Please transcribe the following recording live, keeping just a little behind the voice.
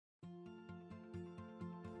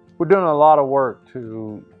We're doing a lot of work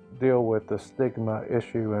to deal with the stigma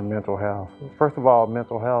issue in mental health. First of all,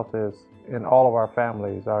 mental health is in all of our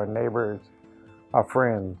families, our neighbors, our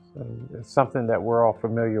friends. It's something that we're all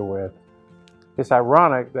familiar with. It's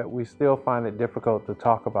ironic that we still find it difficult to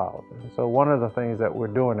talk about. And so one of the things that we're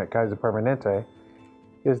doing at Kaiser Permanente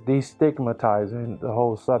is destigmatizing the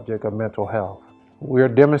whole subject of mental health. We're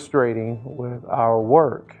demonstrating with our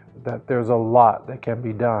work that there's a lot that can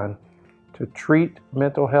be done to treat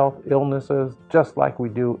mental health illnesses just like we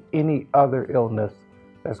do any other illness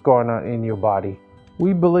that's going on in your body.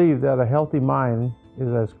 We believe that a healthy mind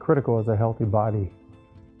is as critical as a healthy body.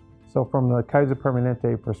 So from the Kaiser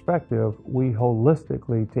Permanente perspective, we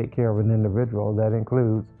holistically take care of an individual that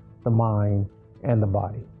includes the mind and the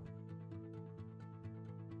body.